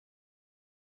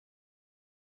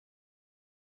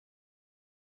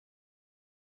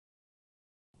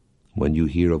When you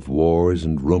hear of wars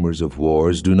and rumors of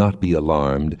wars, do not be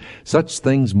alarmed. Such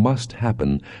things must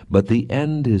happen, but the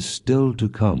end is still to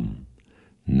come.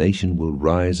 Nation will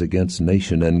rise against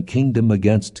nation, and kingdom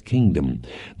against kingdom.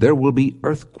 There will be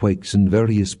earthquakes in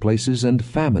various places, and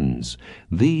famines.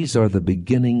 These are the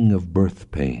beginning of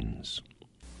birth pains.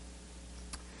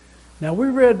 Now we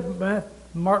read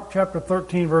Mark chapter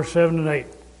 13, verse 7 and 8.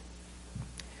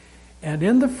 And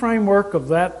in the framework of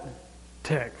that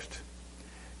text,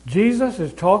 Jesus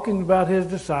is talking about his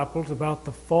disciples, about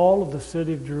the fall of the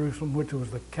city of Jerusalem, which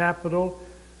was the capital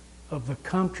of the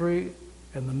country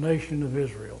and the nation of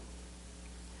Israel.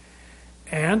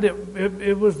 And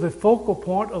it was the focal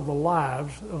point of the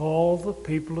lives of all the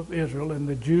people of Israel and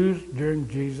the Jews during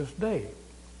Jesus' day.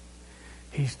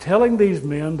 He's telling these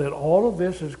men that all of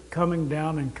this is coming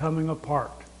down and coming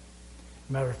apart.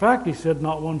 Matter of fact, he said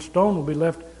not one stone will be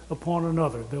left upon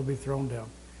another. They'll be thrown down.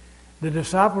 The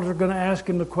disciples are going to ask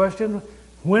him the question,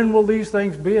 when will these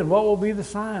things be and what will be the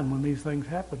sign when these things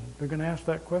happen? They're going to ask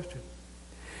that question.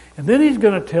 And then he's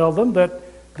going to tell them that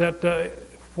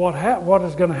what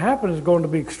is going to happen is going to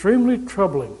be extremely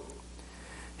troubling.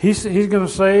 He's going to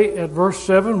say at verse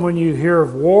 7, when you hear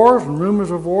of wars and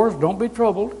rumors of wars, don't be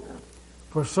troubled,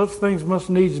 for such things must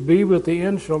needs be, but the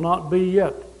end shall not be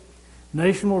yet.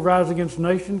 Nation will rise against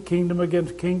nation, kingdom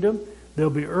against kingdom.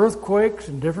 There'll be earthquakes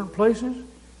in different places,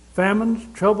 famines,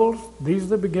 troubles. These are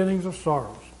the beginnings of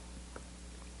sorrows.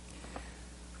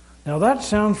 Now that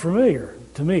sounds familiar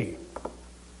to me.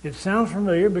 It sounds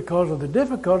familiar because of the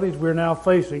difficulties we're now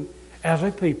facing as a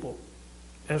people,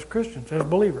 as Christians, as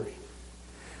believers.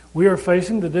 We are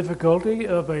facing the difficulty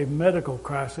of a medical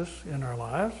crisis in our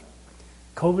lives,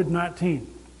 COVID-19.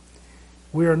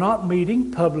 We are not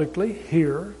meeting publicly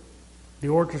here, the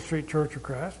Orchard Street Church of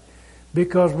Christ,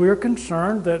 because we are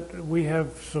concerned that we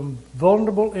have some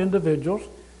vulnerable individuals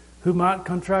who might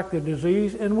contract the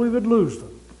disease and we would lose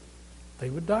them.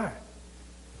 They would die.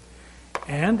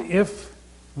 And if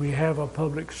we have a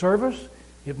public service,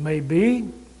 it may be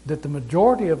that the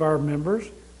majority of our members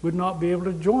would not be able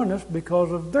to join us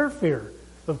because of their fear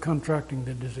of contracting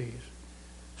the disease.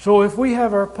 So if we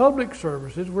have our public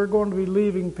services, we're going to be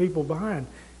leaving people behind.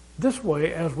 This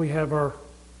way, as we have our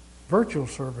virtual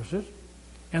services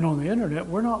and on the internet,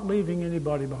 we're not leaving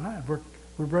anybody behind. We're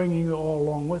bringing you all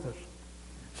along with us.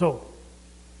 So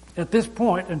at this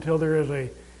point, until there is a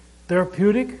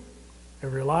therapeutic, a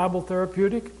reliable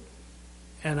therapeutic,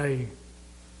 and a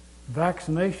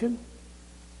vaccination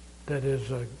that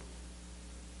is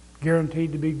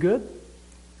guaranteed to be good,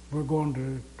 we're going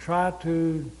to try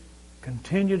to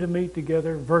continue to meet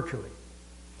together virtually.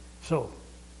 So,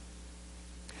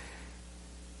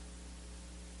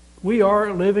 we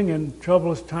are living in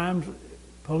troublous times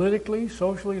politically,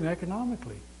 socially, and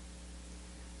economically.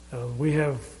 We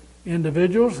have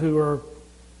individuals who are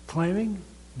claiming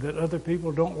that other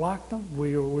people don't like them.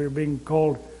 We're being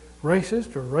called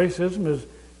racist, or racism is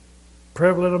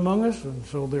prevalent among us, and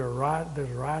so there's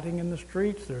rioting in the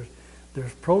streets,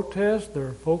 there's protests, there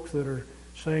are folks that are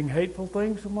saying hateful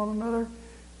things to one another,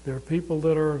 there are people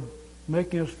that are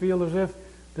making us feel as if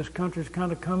this country's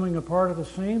kind of coming apart at the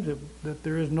seams, that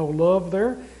there is no love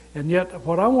there. And yet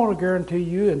what I want to guarantee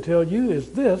you and tell you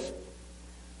is this,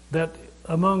 that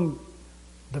among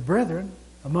the brethren,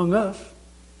 among us,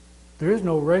 there is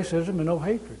no racism and no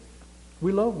hatred.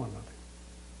 We love one another.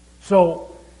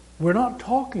 So we're not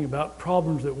talking about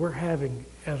problems that we're having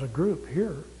as a group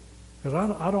here, because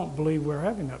I don't believe we're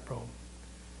having that problem.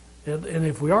 And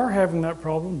if we are having that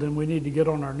problem, then we need to get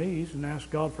on our knees and ask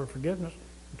God for forgiveness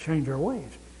and change our ways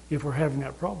if we're having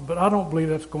that problem. But I don't believe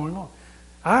that's going on.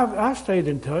 I stayed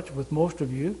in touch with most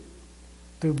of you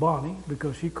through Bonnie,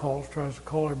 because she tries to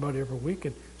call everybody every week,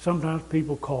 and sometimes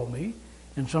people call me,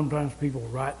 and sometimes people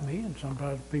write me, and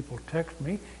sometimes people text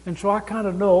me, and so I kind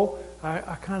of know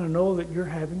that you're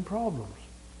having problems.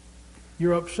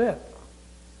 You're upset.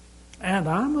 And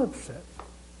I'm upset.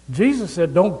 Jesus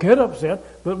said, don't get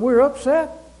upset, but we're upset.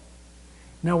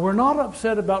 Now, we're not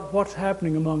upset about what's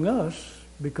happening among us,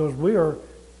 because we're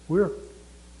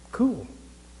cool.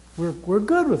 We're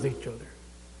good with each other.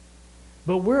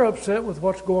 But we're upset with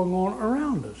what's going on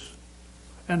around us.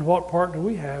 And what part do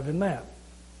we have in that?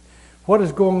 What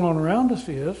is going on around us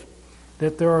is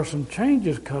that there are some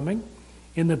changes coming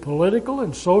in the political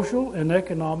and social and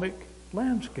economic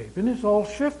landscape. And it's all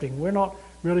shifting. We're not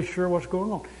really sure what's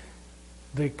going on.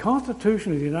 The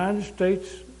Constitution of the United States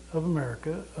of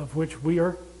America, of which we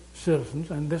are citizens,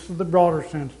 and this is the broader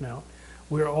sense now,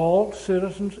 we're all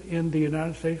citizens in the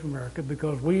United States of America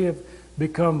because we have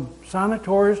become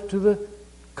signatories to the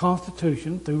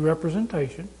Constitution through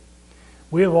representation.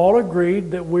 We have all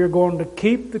agreed that we're going to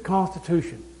keep the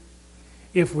Constitution.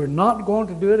 If we're not going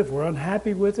to do it, if we're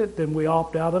unhappy with it, then we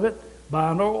opt out of it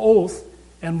by an oath,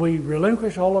 and we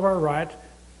relinquish all of our rights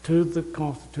to the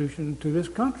Constitution and to this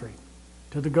country,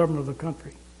 to the government of the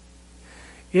country.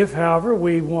 If, however,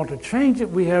 we want to change it,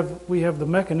 we have the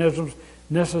mechanisms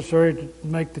necessary to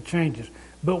make the changes.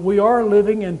 But we are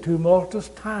living in tumultuous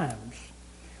times.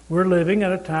 We're living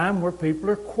at a time where people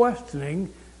are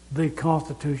questioning the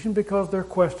Constitution because they're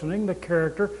questioning the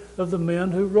character of the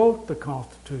men who wrote the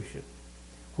Constitution,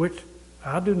 which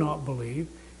I do not believe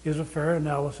is a fair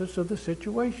analysis of the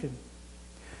situation.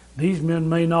 These men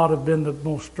may not have been the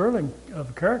most sterling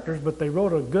of characters, but they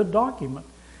wrote a good document.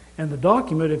 And the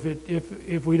document,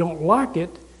 if we don't like it,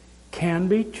 can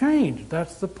be changed.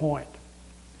 That's the point.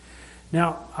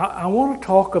 Now, I want to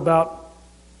talk about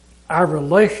our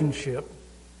relationship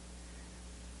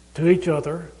to each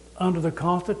other under the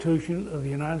Constitution of the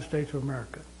United States of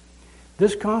America.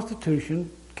 This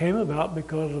Constitution came about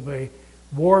because of a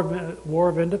War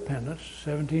of Independence,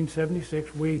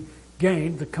 1776.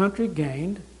 The country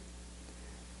gained,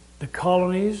 the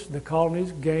colonies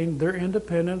gained their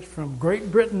independence from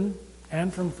Great Britain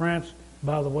and from France,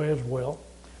 by the way, as well,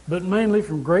 but mainly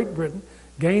from Great Britain,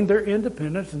 gained their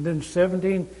independence, and then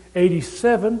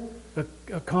 1787,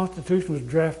 a Constitution was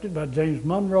drafted by James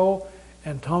Monroe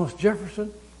and Thomas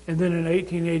Jefferson, and then in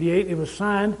 1888 it was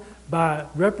signed by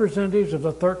representatives of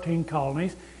the 13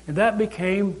 colonies, and that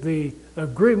became the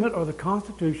agreement or the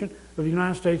Constitution of the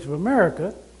United States of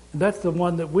America, and that's the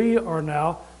one that we are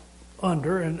now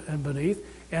under and beneath.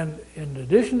 And in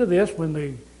addition to this, when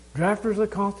the drafters of the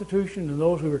Constitution and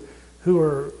those who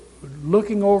are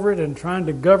looking over it and trying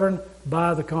to govern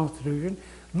by the Constitution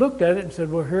looked at it and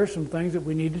said, well, here are some things that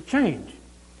we need to change.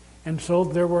 And so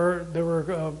there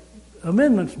were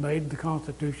amendments made to the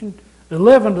Constitution,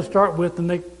 11 to start with, and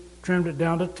they trimmed it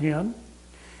down to 10,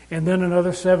 and then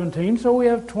another 17. So we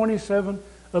have 27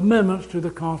 amendments to the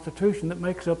Constitution that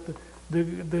makes up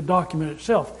the document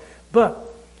itself. But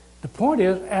the point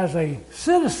is, as a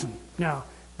citizen, now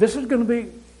this is going to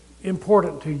be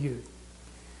important to you.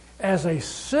 As a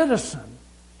citizen,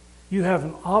 you have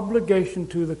an obligation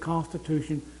to the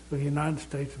Constitution of the United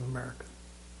States of America.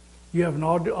 You have an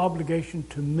obligation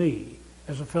to me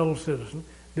as a fellow citizen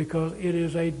because it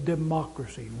is a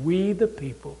democracy. We, the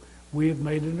people, we have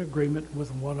made an agreement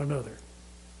with one another.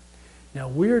 Now,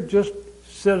 we are just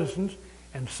citizens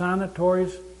and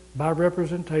signatories by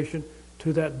representation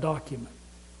to that document.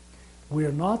 We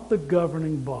are not the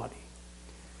governing body.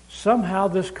 Somehow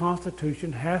this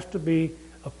Constitution has to be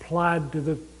applied to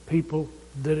the people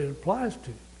that it applies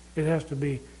to. It has to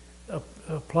be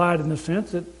applied in the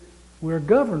sense that we're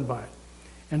governed by it.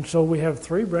 And so we have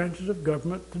three branches of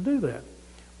government to do that.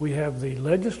 We have the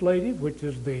legislative, which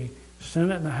is the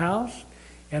Senate and the House,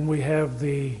 and we have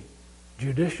the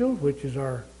judicial, which is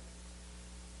our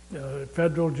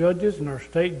federal judges and our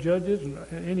state judges.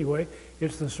 And anyway,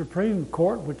 it's the Supreme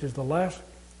Court, which is the last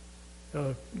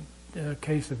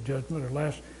case of judgment or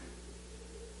last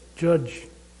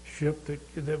judgeship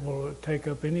that will take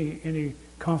up any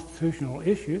constitutional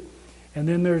issue. And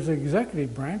then there's the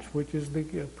executive branch, which is the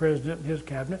president and his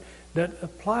cabinet, that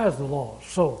applies the laws.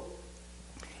 So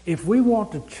if we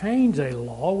want to change a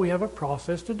law, we have a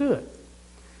process to do it.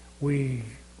 We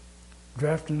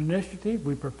draft an initiative,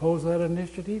 we propose that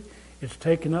initiative, it's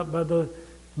taken up by the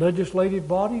legislative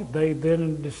body. They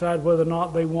then decide whether or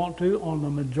not they want to on the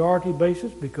majority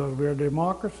basis, because we're a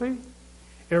democracy.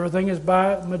 Everything is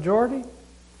by majority.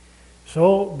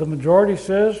 So the majority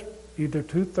says either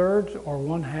 2/3 or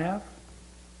 1/2.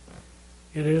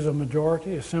 It is a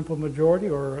majority, a simple majority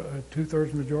or a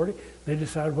 2/3 majority. They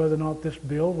decide whether or not this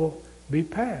bill will be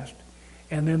passed.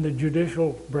 And then the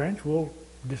judicial branch will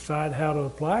decide how to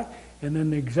apply it, and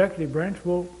then the executive branch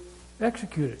will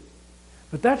execute it.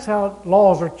 But that's how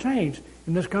laws are changed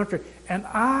in this country. And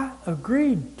I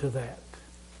agreed to that.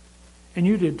 And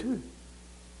you did too.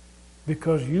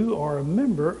 Because you are a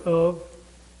member of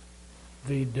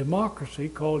the democracy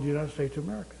called the United States of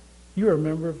America. You're a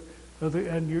member of the,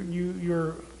 and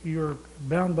you're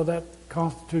bound by that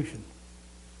Constitution.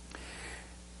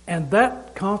 And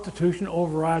that Constitution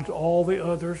overrides all the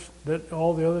other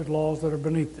laws that are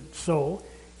beneath it. So,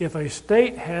 if a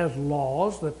state has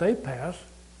laws that they pass,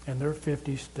 and there are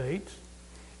 50 states,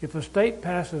 if a state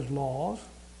passes laws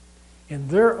in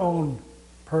their own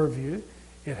purview,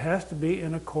 it has to be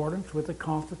in accordance with the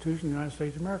Constitution of the United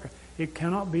States of America. It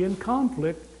cannot be in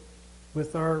conflict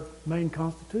with our main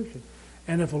Constitution.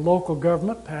 And if a local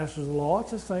government passes a law,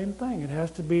 it's the same thing. It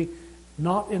has to be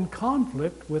not in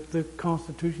conflict with the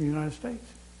Constitution of the United States.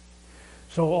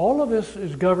 So all of this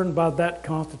is governed by that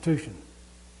Constitution.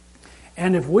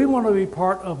 And if we want to be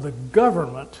part of the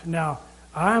government, now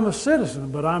I am a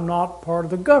citizen, but I'm not part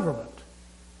of the government.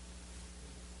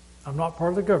 I'm not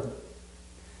part of the government.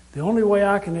 The only way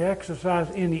I can exercise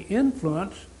any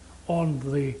influence on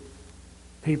the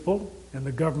people and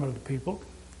the government of the people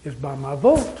is by my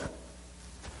vote.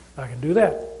 I can do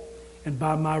that. And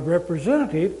by my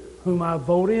representative, whom I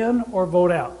vote in or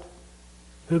vote out,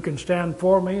 who can stand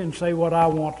for me and say what I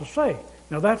want to say.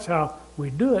 Now that's how we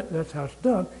do it. That's how it's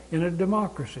done in a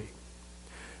democracy.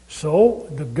 So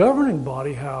the governing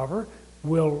body, however,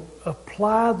 will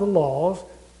apply the laws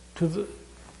to the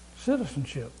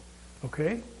citizenship.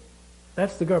 Okay?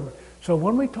 That's the government. So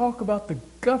when we talk about the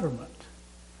government,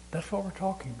 that's what we're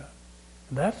talking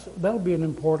about. That'll be an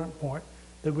important point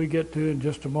that we get to in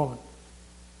just a moment.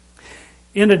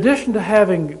 In addition to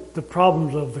having the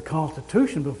problems of the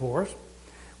Constitution before us,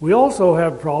 we also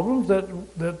have problems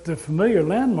that the familiar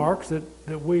landmarks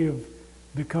that we have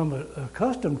become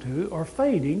accustomed to are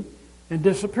fading and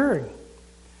disappearing.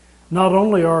 Not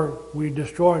only are we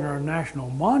destroying our national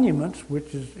monuments,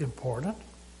 which is important,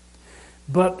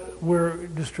 but we're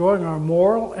destroying our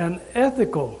moral and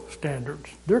ethical standards.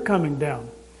 They're coming down.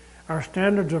 Our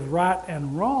standards of right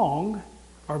and wrong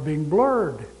are being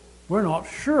blurred. We're not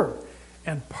sure.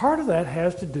 And part of that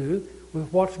has to do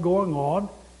with what's going on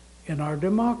in our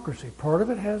democracy. Part of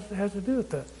it has to do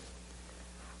with that.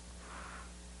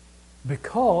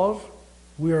 Because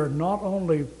we are not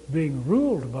only being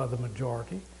ruled by the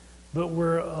majority, but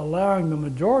we're allowing the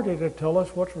majority to tell us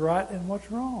what's right and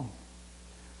what's wrong.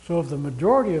 So if the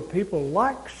majority of people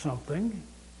like something,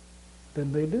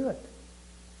 then they do it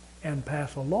and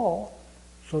pass a law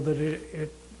so that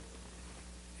it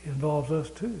involves us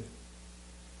too.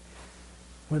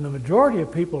 When the majority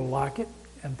of people like it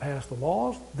and pass the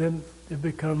laws, then it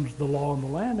becomes the law in the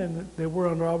land and that we're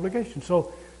under obligation.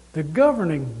 So the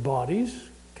governing bodies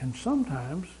can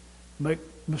sometimes make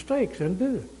mistakes and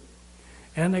do.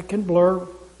 And it can blur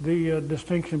the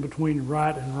distinction between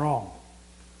right and wrong.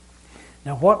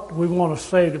 Now, what we want to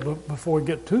say before we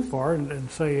get too far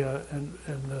and say and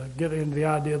get into the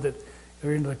idea that,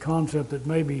 or into the concept that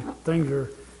maybe things are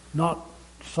not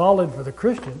solid for the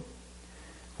Christian,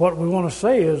 what we want to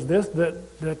say is this,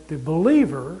 that the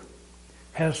believer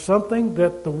has something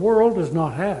that the world does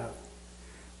not have.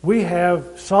 We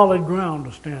have solid ground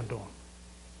to stand on.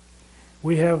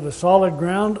 We have the solid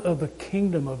ground of the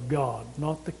kingdom of God,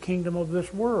 not the kingdom of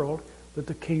this world, but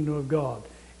the kingdom of God.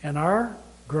 And our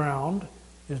ground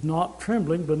is not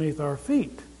trembling beneath our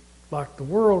feet, like the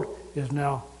world is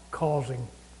now causing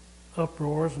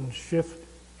uproars and shift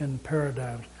in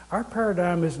paradigms. Our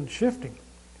paradigm isn't shifting.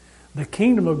 The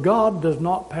kingdom of God does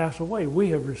not pass away. We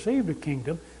have received a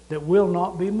kingdom that will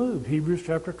not be moved. Hebrews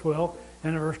chapter 12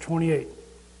 and verse 28.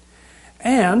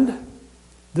 And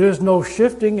there's no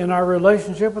shifting in our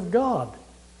relationship with God.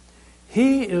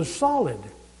 He is solid.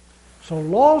 So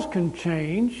laws can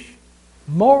change,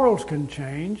 morals can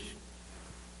change,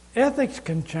 ethics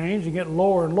can change and get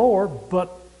lower and lower,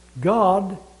 but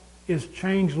God is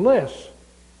changeless.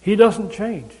 He doesn't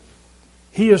change.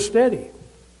 He is steady.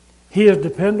 He is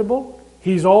dependable.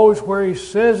 He's always where He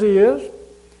says He is.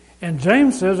 And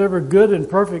James says every good and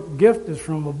perfect gift is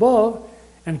from above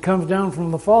and comes down from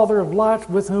the Father of lights,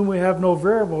 with whom we have no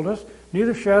variableness,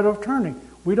 neither shadow of turning.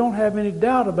 We don't have any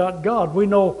doubt about God. We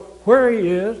know where He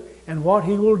is and what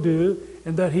He will do,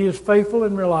 and that He is faithful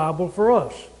and reliable for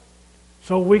us.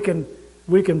 So we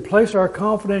can place our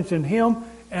confidence in Him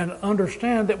and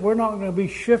understand that we're not going to be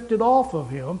shifted off of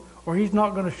Him, or He's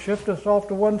not going to shift us off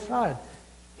to one side.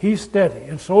 He's steady,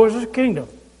 and so is His kingdom.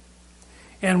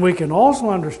 And we can also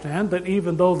understand that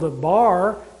even though the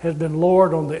bar has been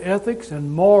lowered on the ethics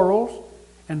and morals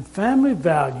and family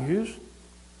values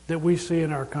that we see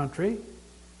in our country,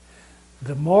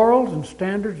 the morals and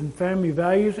standards and family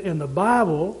values in the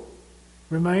Bible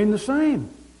remain the same.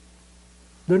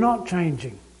 They're not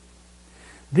changing.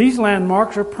 These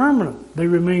landmarks are permanent. They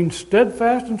remain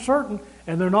steadfast and certain,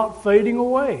 and they're not fading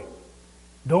away.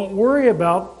 Don't worry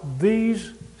about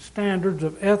these standards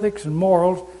of ethics and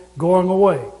morals going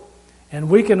away. And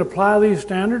we can apply these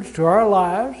standards to our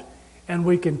lives, and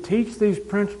we can teach these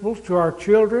principles to our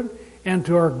children and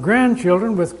to our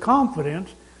grandchildren with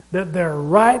confidence that they're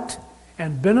right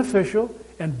and beneficial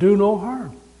and do no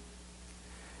harm.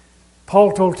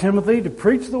 Paul told Timothy to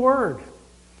preach the word.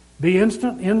 Be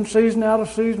instant, in season, out of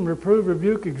season, reprove,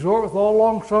 rebuke, exhort with all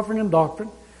long suffering and doctrine.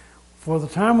 For the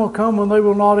time will come when they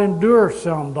will not endure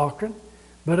sound doctrine,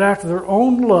 but after their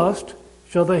own lust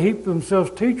shall they heap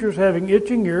themselves teachers having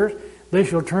itching ears. They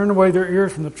shall turn away their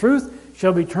ears from the truth,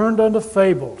 shall be turned unto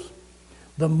fables.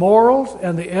 The morals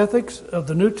and the ethics of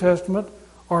the New Testament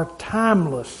are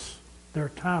timeless. They're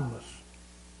timeless.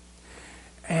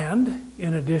 And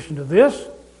in addition to this,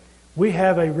 we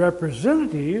have a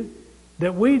representative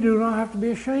that we do not have to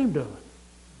be ashamed of.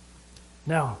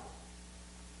 Now,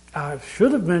 I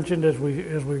should have mentioned as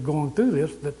we're going through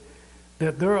this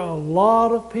that there are a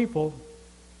lot of people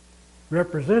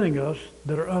representing us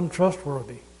that are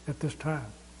untrustworthy at this time.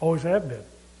 Always have been.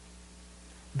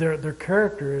 Their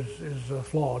character is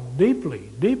flawed,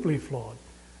 deeply flawed.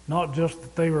 Not just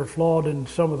that they were flawed in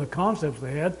some of the concepts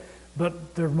they had,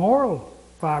 but their moral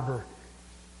fiber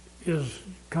is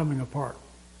coming apart.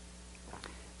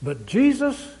 But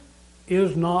Jesus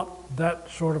is not that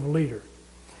sort of leader.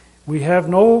 We have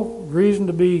no reason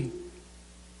to be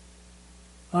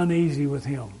uneasy with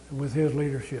him, with his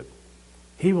leadership.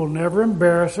 He will never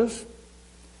embarrass us.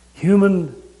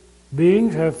 Human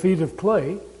beings have feet of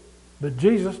clay, but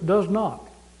Jesus does not.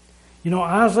 You know,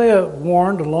 Isaiah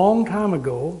warned a long time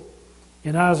ago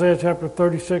in Isaiah chapter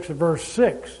 36 and verse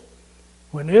 6,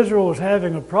 when Israel was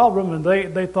having a problem and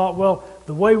they thought, well,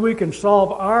 the way we can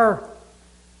solve our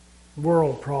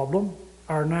world problem,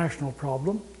 our national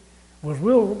problem, was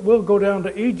we'll go down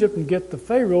to Egypt and get the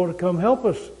Pharaoh to come help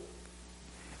us.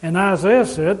 And Isaiah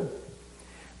said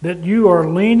that you are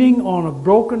leaning on a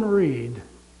broken reed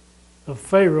of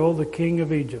Pharaoh, the king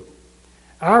of Egypt.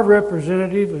 Our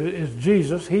representative is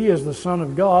Jesus. He is the Son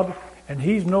of God, and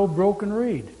he's no broken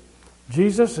reed.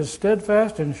 Jesus is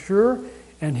steadfast and sure,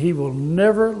 and he will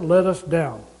never let us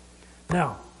down.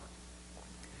 Now,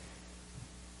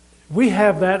 we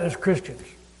have that as Christians.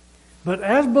 But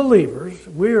as believers,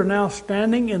 we are now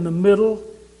standing in the middle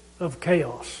of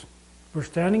chaos. We're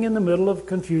standing in the middle of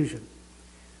confusion.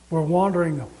 We're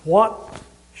wondering, what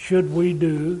should we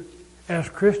do as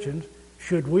Christians?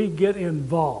 Should we get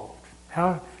involved?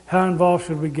 How involved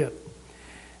should we get?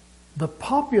 The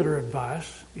popular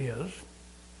advice is,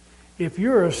 if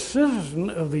you're a citizen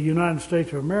of the United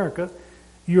States of America,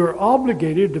 you're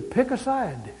obligated to pick a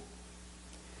side,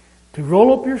 to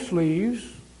roll up your sleeves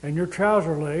and your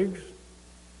trouser legs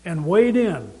and wade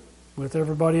in with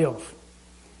everybody else.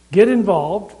 Get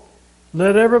involved.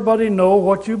 Let everybody know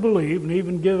what you believe, and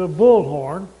even give a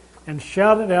bullhorn and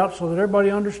shout it out so that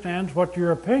everybody understands what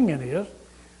your opinion is.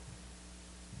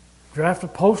 Draft a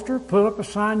poster, put up a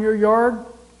sign in your yard,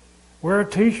 wear a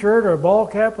t-shirt or a ball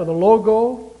cap with a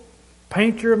logo,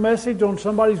 paint your message on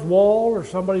somebody's wall or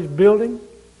somebody's building,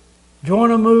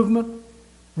 join a movement,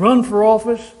 run for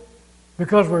office,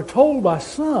 because we're told by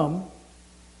some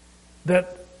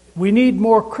that we need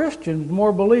more Christians,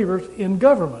 more believers in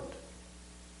government.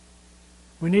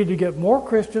 We need to get more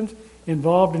Christians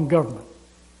involved in government.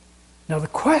 Now the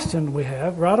question we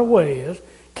have right away is,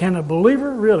 can a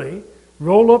believer really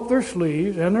roll up their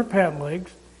sleeves and their pant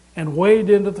legs and wade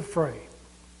into the fray?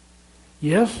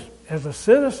 Yes, as a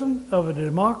citizen of a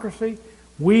democracy,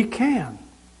 we can.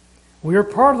 We are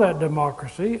part of that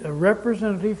democracy, a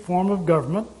representative form of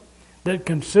government that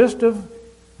consists of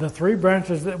the three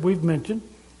branches that we've mentioned,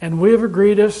 and we have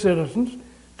agreed as citizens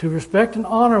to respect and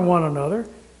honor one another.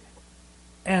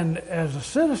 And as a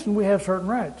citizen, we have certain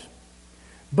rights.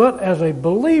 But as a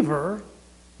believer,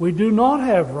 we do not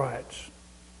have rights.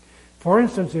 For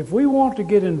instance, if we want to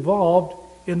get involved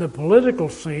in the political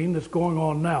scene that's going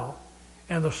on now,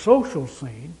 and the social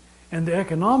scene, and the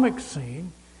economic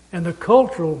scene, and the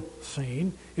cultural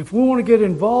scene, if we want to get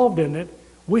involved in it,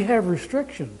 we have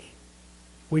restrictions.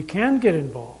 We can get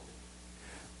involved.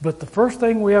 But the first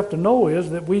thing we have to know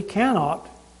is that we cannot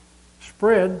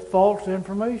spread false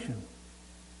information.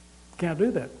 Can't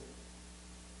do that.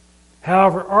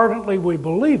 However ardently we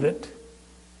believe it,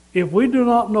 if we do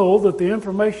not know that the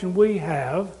information we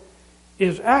have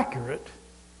is accurate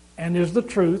and is the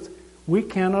truth, we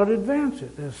cannot advance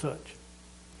it as such.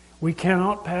 We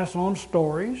cannot pass on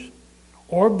stories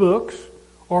or books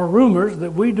or rumors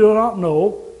that we do not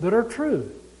know that are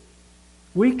true.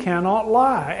 We cannot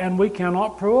lie, and we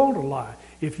cannot promote a lie.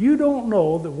 If you don't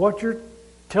know that what you're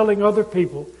telling other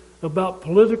people about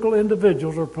political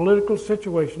individuals or political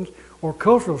situations or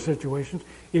cultural situations,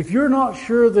 if you're not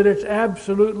sure that it's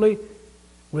absolutely,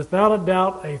 without a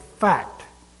doubt, a fact,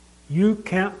 you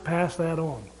can't pass that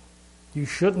on. You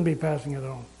shouldn't be passing it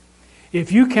on.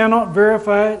 If you cannot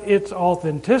verify its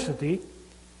authenticity,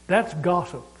 that's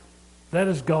gossip. That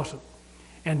is gossip.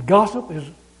 And gossip is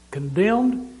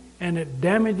condemned, and it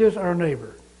damages our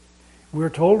neighbor. We're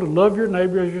told to love your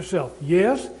neighbor as yourself.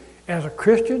 Yes, as a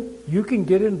Christian, you can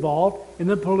get involved in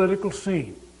the political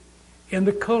scene, in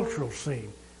the cultural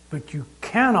scene, but you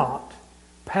cannot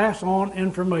pass on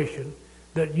information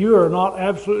that you are not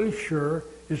absolutely sure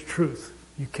is truth.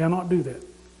 You cannot do that.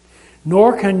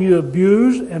 Nor can you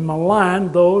abuse and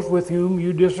malign those with whom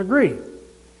you disagree.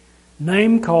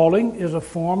 Name-calling is a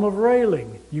form of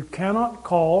railing. You cannot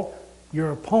call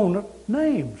your opponent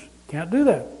names. Can't do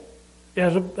that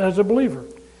as a believer.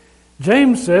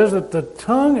 James says that the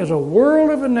tongue is a world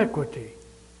of iniquity,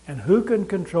 and who can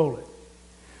control it?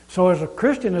 So as a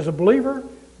Christian, as a believer,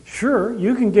 sure,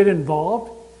 you can get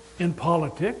involved in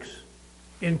politics,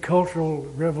 in cultural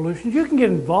revolutions. You can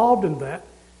get involved in that,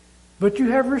 but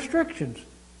you have restrictions.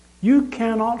 You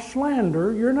cannot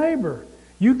slander your neighbor.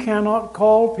 You cannot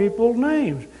call people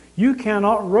names. You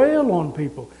cannot rail on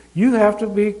people. You have to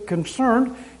be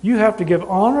concerned. You have to give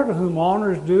honor to whom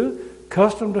honor is due,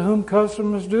 custom to whom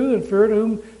custom is due, and fear to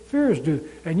whom fear is due.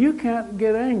 And you can't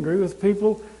get angry with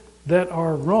people that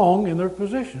are wrong in their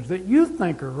positions, that you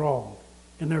think are wrong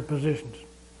in their positions.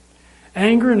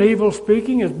 Anger and evil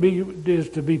speaking is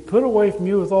to be put away from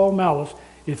you with all malice,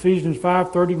 Ephesians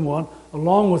 5:31,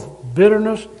 along with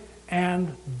bitterness and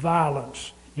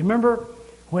violence. You remember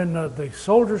when the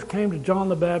soldiers came to John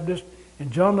the Baptist,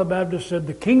 and John the Baptist said,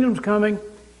 "The kingdom's coming,"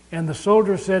 and the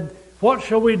soldiers said, "What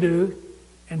shall we do?"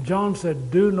 And John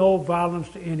said, "Do no violence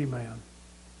to any man."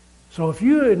 So if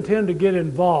you intend to get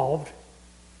involved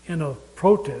in a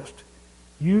protest,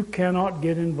 you cannot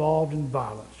get involved in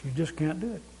violence. You just can't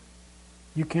do it.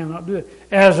 You cannot do it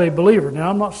as a believer. Now,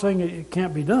 I'm not saying it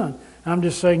can't be done. I'm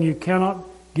just saying you cannot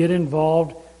get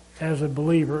involved as a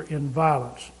believer in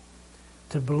violence.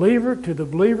 To the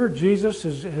believer, Jesus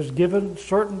has given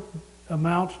certain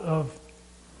amounts of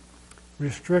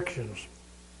restrictions.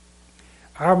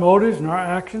 Our motives and our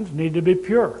actions need to be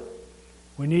pure.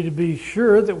 We need to be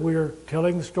sure that we're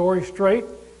telling the story straight,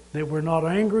 that we're not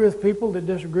angry with people that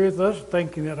disagree with us,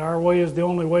 thinking that our way is the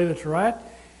only way that's right,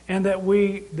 and that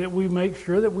we make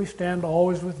sure that we stand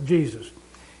always with Jesus.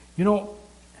 You know,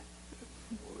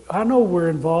 I know we're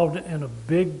involved in a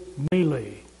big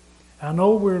melee. I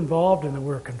know we're involved and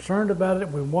we're concerned about it.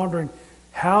 We're wondering,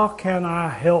 how can I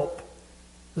help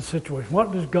the situation?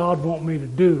 What does God want me to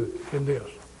do in this?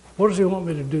 What does He want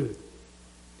me to do?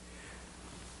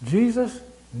 Jesus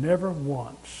never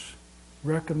once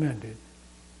recommended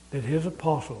that His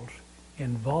apostles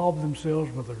involve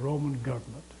themselves with the Roman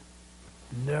government.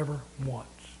 Never once.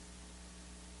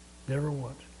 Never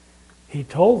once. He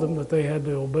told them that they had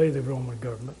to obey the Roman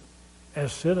government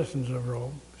as citizens of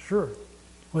Rome, sure.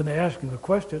 When they asked him the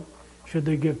question, should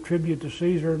they give tribute to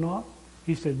Caesar or not?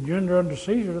 He said, "Render unto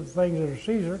Caesar the things that are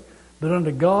Caesar, but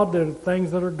unto God the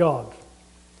things that are God's."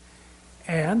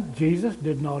 And Jesus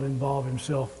did not involve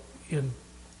Himself in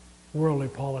worldly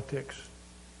politics,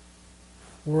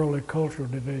 worldly cultural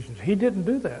divisions. He didn't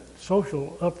do that.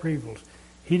 Social upheavals.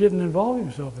 He didn't involve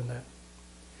Himself in that.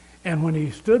 And when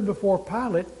He stood before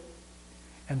Pilate,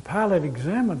 and Pilate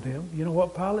examined Him, you know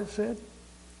what Pilate said?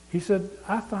 He said,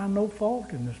 "I find no fault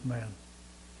in this man.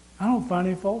 I don't find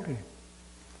any fault in him."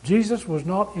 Jesus was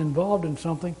not involved in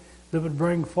something that would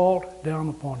bring fault down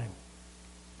upon Him.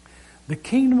 The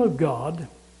kingdom of God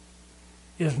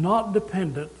is not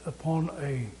dependent upon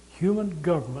a human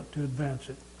government to advance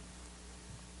it.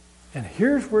 And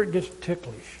here's where it gets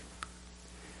ticklish.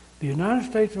 The United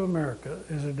States of America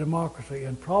is a democracy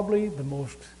and probably the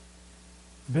most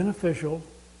beneficial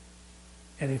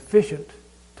and efficient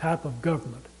type of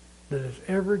government that has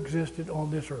ever existed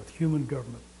on this earth. Human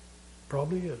government.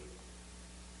 Probably is.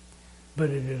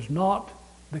 But it is not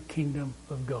the kingdom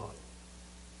of God.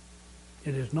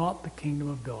 It is not the kingdom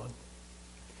of God.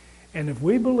 And if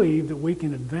we believe that we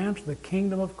can advance the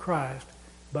kingdom of Christ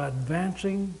by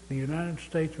advancing the United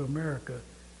States of America,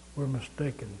 we're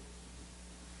mistaken.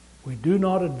 We do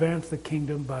not advance the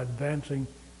kingdom by advancing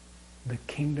the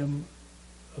kingdom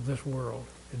of this world.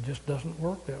 It just doesn't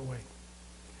work that way.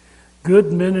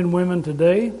 Good men and women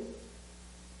today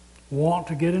want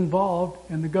to get involved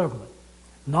in the government.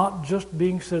 Not just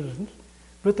being citizens,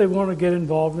 but they want to get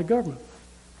involved in the government.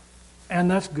 And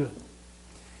that's good.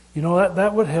 You know,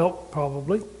 that would help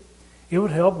probably. It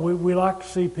would help. We like to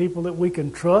see people that we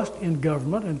can trust in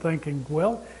government and thinking,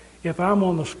 well, if I'm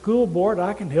on the school board,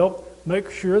 I can help make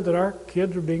sure that our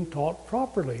kids are being taught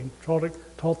properly and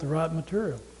taught the right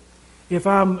material. If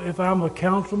I'm a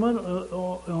councilman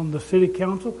on the city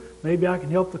council, maybe I can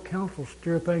help the council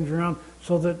steer things around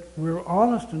so that we're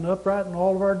honest and upright in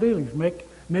all of our dealings.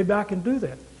 Maybe I can do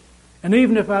that. And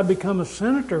even if I become a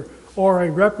senator or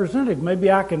a representative, maybe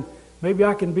I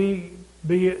can be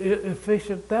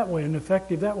efficient that way and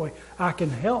effective that way. I can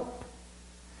help.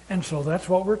 And so that's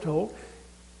what we're told.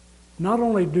 Not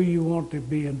only do you want to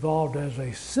be involved as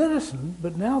a citizen,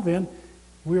 but now then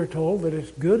we are told that it's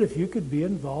good if you could be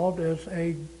involved as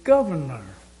a governor,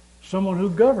 someone who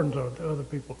governs other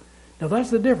people. Now that's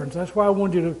the difference. That's why I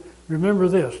want you to remember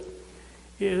this.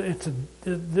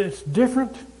 It's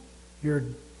different. You're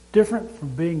different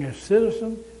from being a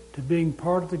citizen to being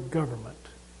part of the government.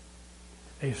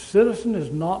 A citizen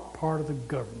is not part of the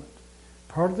government.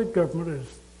 Part of the government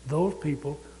is those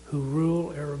people who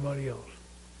rule everybody else.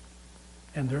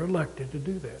 And they're elected to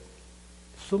do that.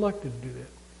 Selected to do that.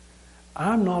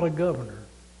 I'm not a governor,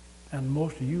 and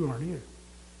most of you aren't either.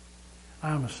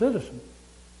 I'm a citizen.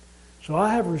 So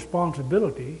I have a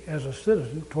responsibility as a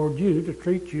citizen toward you to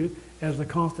treat you as the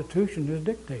Constitution has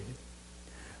dictated.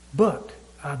 But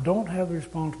I don't have the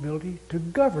responsibility to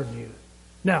govern you.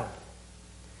 Now,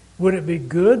 would it be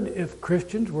good if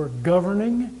Christians were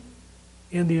governing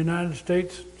in the United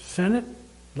States Senate,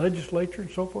 legislature,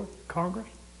 and so forth, Congress?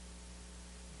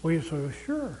 Well, you say,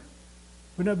 sure.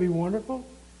 Wouldn't that be wonderful?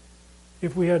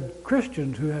 If we had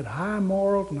Christians who had high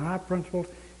morals and high principles,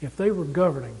 if they were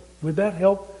governing, would that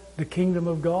help the kingdom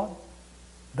of God?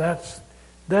 That's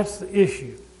the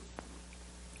issue.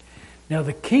 Now,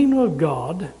 the kingdom of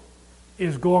God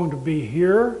is going to be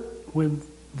here when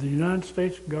the United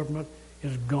States government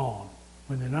is gone.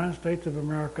 When the United States of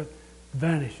America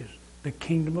vanishes, the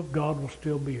kingdom of God will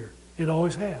still be here. It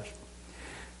always has.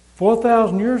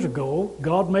 4,000 years ago,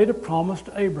 God made a promise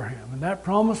to Abraham, and that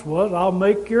promise was, I'll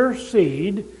make your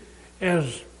seed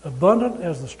as abundant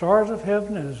as the stars of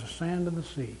heaven and as the sand of the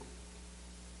sea.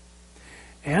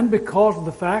 And because of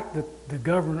the fact that the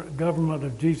government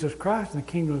of Jesus Christ and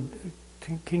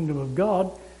the kingdom of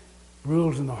God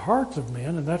rules in the hearts of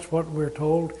men, and that's what we're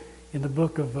told in the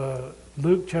book of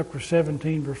Luke chapter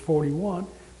 17, verse 41,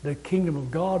 the kingdom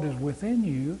of God is within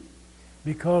you.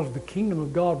 Because the kingdom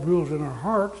of God rules in our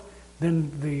hearts,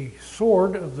 then the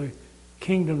sword of the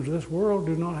kingdoms of this world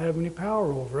do not have any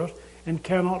power over us and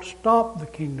cannot stop the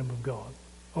kingdom of God.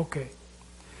 Okay.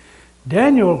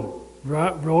 Daniel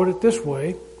wrote it this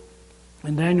way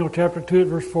in Daniel chapter 2 at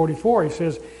verse 44. He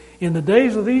says, in the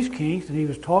days of these kings, and he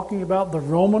was talking about the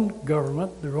Roman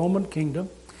government, the Roman kingdom,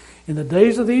 in the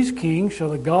days of these kings shall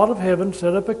the God of heaven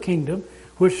set up a kingdom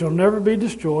which shall never be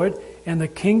destroyed, and the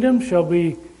kingdom shall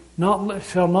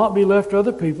not be left to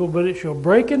other people, but it shall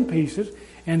break in pieces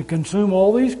and consume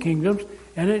all these kingdoms,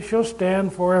 and it shall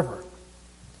stand forever.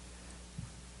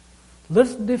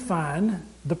 Let's define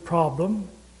the problem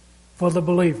for the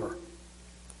believer.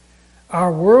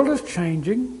 Our world is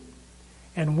changing,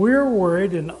 and we're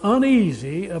worried and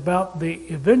uneasy about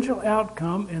the eventual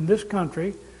outcome in this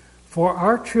country for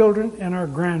our children and our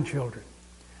grandchildren.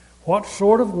 What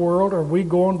sort of world are we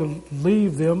going to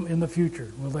leave them in the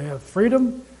future? Will they have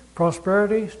freedom,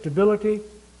 prosperity, stability?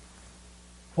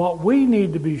 What we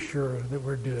need to be sure that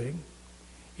we're doing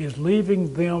is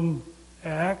leaving them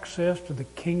access to the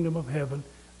kingdom of heaven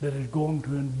that is going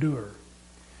to endure.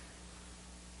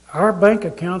 Our bank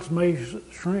accounts may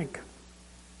shrink.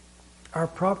 Our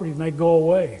property may go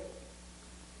away.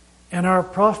 And our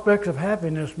prospects of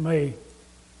happiness may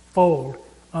fold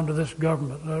under this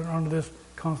government, under this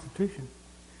Constitution.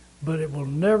 But it will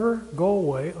never go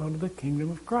away under the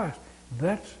kingdom of Christ.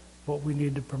 That's what we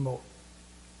need to promote.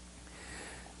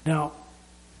 Now,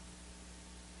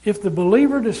 if the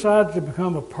believer decides to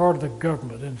become a part of the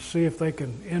government and see if they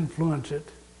can influence it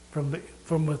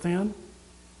from within,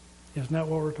 isn't that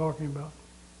what we're talking about?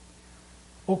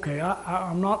 Okay,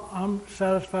 I'm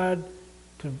satisfied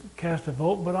to cast a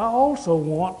vote, but I also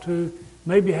want to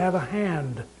maybe have a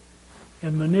hand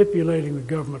in manipulating the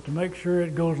government to make sure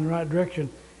it goes in the right direction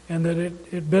and that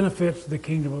it benefits the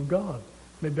kingdom of God.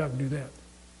 Maybe I can do that.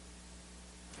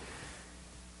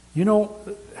 You know,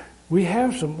 we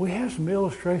have some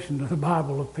illustrations in the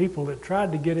Bible of people that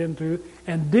tried to get into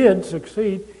and did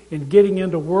succeed in getting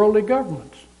into worldly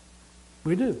governments.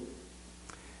 We do.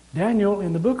 Daniel,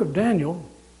 in the book of Daniel,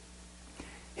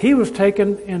 he was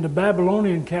taken into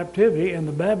Babylonian captivity, and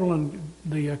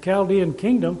the Chaldean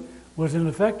kingdom was in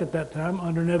effect at that time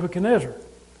under Nebuchadnezzar.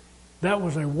 That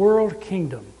was a world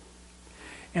kingdom.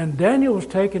 And Daniel was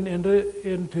taken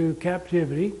into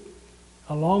captivity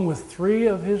along with 3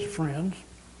 of his friends,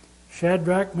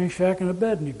 Shadrach, Meshach, and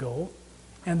Abednego,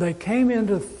 and they came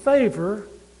into favor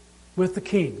with the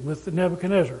king, with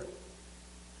Nebuchadnezzar,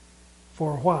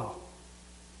 for a while.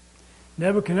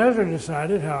 Nebuchadnezzar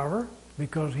decided, however,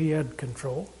 because he had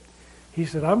control, he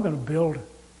said, I'm going to build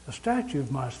a statue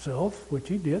of myself, which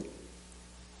he did,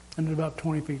 and it's about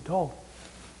 20 feet tall.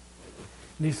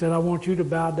 And he said, I want you to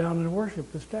bow down and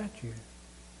worship the statue.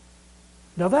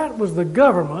 Now that was the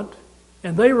government,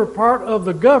 and they were part of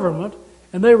the government,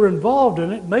 and they were involved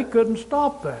in it, and they couldn't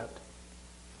stop that.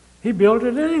 He built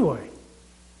it anyway.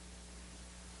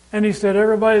 And he said,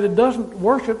 everybody that doesn't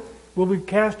worship will be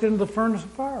cast into the furnace of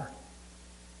fire.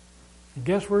 And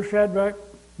guess where Shadrach,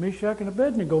 Meshach, and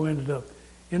Abednego ended up?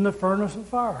 In the furnace of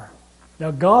fire. Now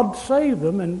God saved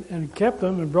them and kept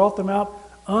them and brought them out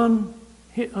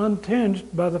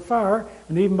untinged by the fire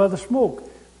and even by the smoke.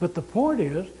 But the point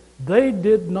is, they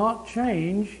did not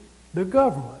change the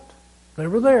government. They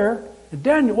were there. And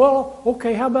Daniel, well,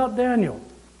 okay, how about Daniel?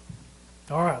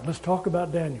 All right, let's talk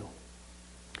about Daniel.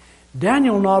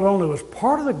 Daniel not only was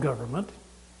part of the government,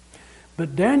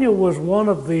 but Daniel was one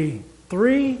of the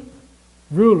 3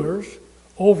 rulers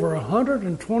over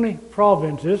 120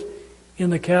 provinces in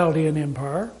the Chaldean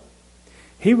Empire.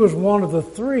 He was one of the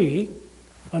 3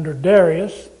 under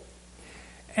Darius,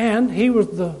 and he was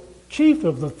the chief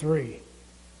of the 3.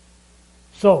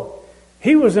 So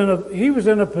he was in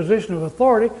a position of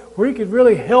authority where he could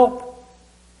really help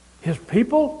his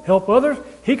people, help others.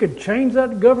 He could change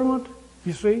that government.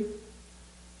 You see,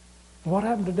 what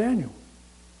happened to Daniel?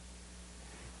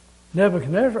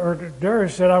 Nebuchadnezzar or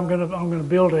Darius said, "I'm going to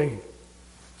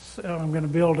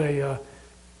build a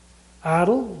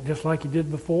idol just like he did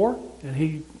before," and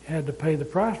he had to pay the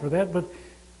price for that. But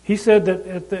he said that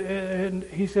at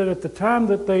the time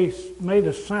that they made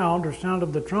a sound or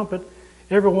sounded the trumpet,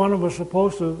 everyone was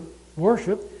supposed to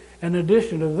worship. In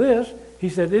addition to this, he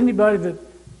said anybody that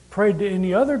prayed to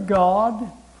any other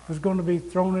god was going to be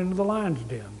thrown into the lion's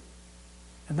den.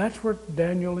 And that's where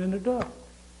Daniel ended up,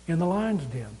 in the lion's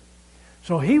den.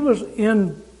 So he was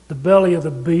in the belly of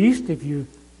the beast, if you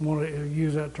want to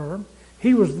use that term.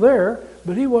 He was there,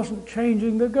 but he wasn't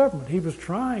changing the government. He was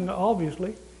trying,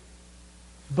 obviously,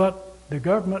 but the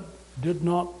government did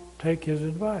not take his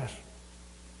advice.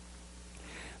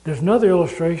 There's another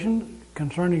illustration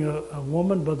concerning a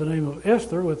woman by the name of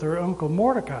Esther with her uncle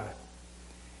Mordecai.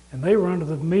 And they were under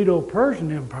the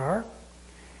Medo-Persian Empire,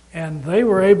 and they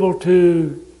were able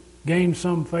to gain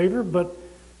some favor, but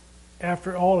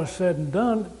after all is said and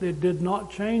done, it did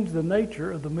not change the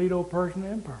nature of the Medo-Persian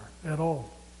Empire at all.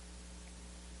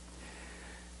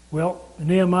 Well,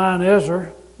 Nehemiah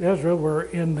and Ezra were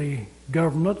in the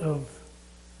government of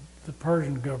the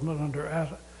Persian government under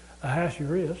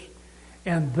Ahasuerus,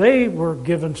 and they were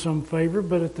given some favor,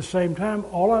 but at the same time,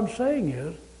 all I'm saying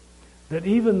is that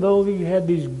even though you had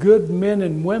these good men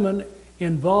and women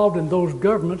involved in those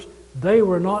governments, they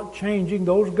were not changing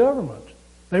those governments.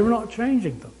 They were not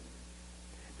changing them.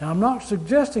 Now, I'm not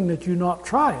suggesting that you not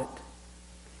try it.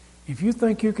 If you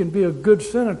think you can be a good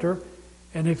senator,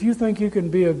 and if you think you can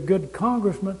be a good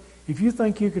congressman, if you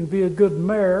think you can be a good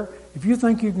mayor, if you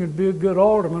think you can be a good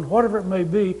alderman, whatever it may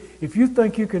be, if you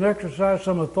think you can exercise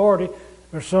some authority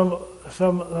or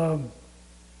some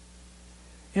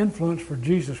influence for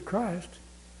Jesus Christ,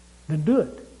 then do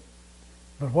it.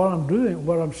 But what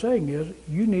I'm saying is,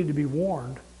 you need to be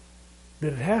warned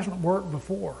that it hasn't worked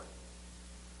before.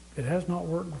 It has not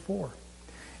worked before.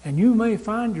 And you may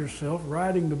find yourself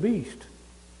riding the beast.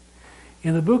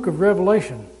 In the book of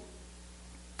Revelation,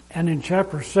 and in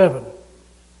chapter 7,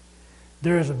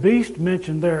 there is a beast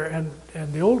mentioned there,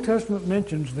 and the Old Testament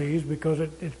mentions these because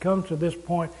it comes to this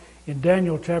point in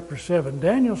Daniel chapter 7.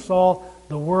 Daniel saw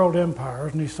the world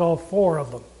empires, and he saw 4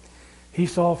 of them. He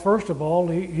saw, first of all,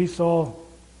 he saw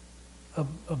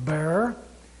a bear,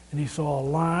 and he saw a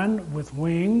lion with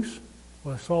wings.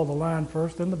 Well, he saw the lion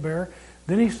first, then the bear.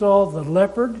 Then he saw the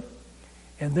leopard,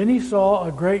 and then he saw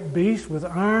a great beast with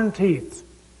iron teeth.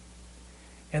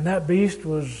 And that beast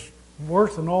was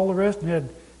worse than all the rest and had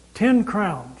 10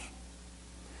 crowns.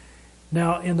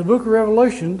 Now, in the book of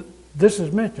Revelation, this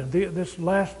is mentioned. This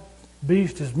last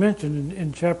beast is mentioned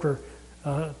in chapter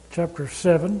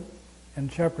 7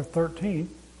 and chapter 13.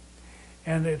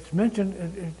 And it's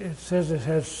mentioned, it says it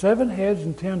has 7 heads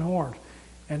and 10 horns.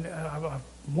 And I've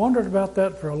wondered about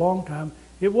that for a long time.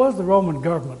 It was the Roman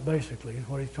government, basically, is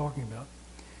what he's talking about.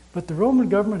 But the Roman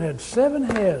government had 7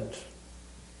 heads.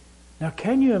 Now,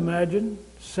 can you imagine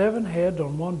 7 heads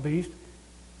on one beast?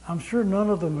 I'm sure none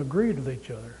of them agreed with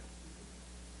each other.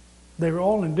 They were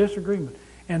all in disagreement.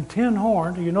 And 10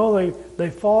 horns, you know, they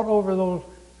fought over those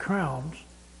crowns.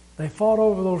 They fought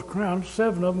over those crowns,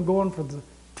 7 of them going for the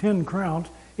 10 crowns.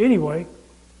 Anyway,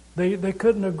 they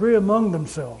couldn't agree among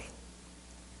themselves.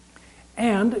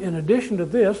 And in addition to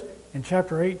this, in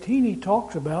chapter 18, he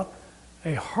talks about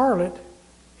a harlot.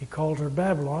 He calls her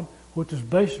Babylon, which is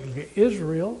basically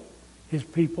Israel, his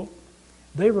people.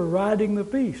 They were riding the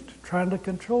beast, trying to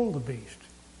control the beast.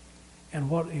 And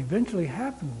what eventually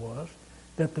happened was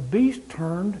that the beast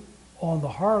turned on the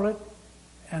harlot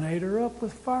and ate her up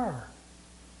with fire.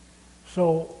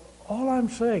 So all I'm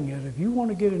saying is, if you want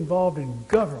to get involved in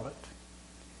government,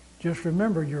 just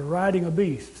remember you're riding a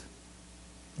beast.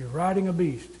 You're riding a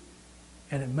beast.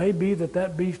 And it may be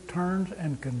that beast turns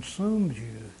and consumes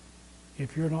you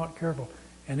if you're not careful.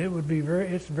 And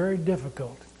it's very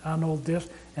difficult. I know this,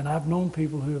 and I've known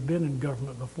people who have been in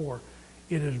government before.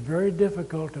 It is very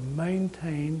difficult to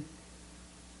maintain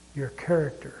your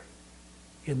character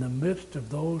in the midst of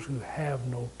those who have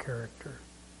no character.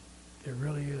 It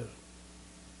really is.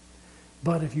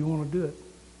 But if you want to do it,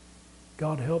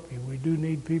 God help you. We do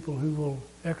need people who will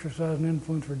exercise an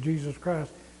influence for Jesus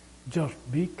Christ. Just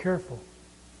be careful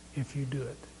if you do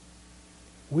it.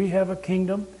 We have a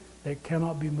kingdom that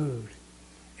cannot be moved.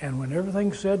 And when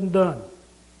everything's said and done,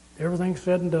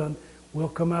 we'll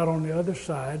come out on the other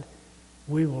side.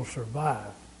 We will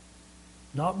survive.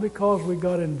 Not because we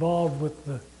got involved with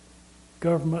the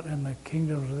government and the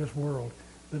kingdoms of this world,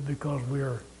 but because we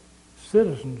are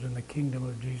citizens in the kingdom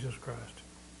of Jesus Christ.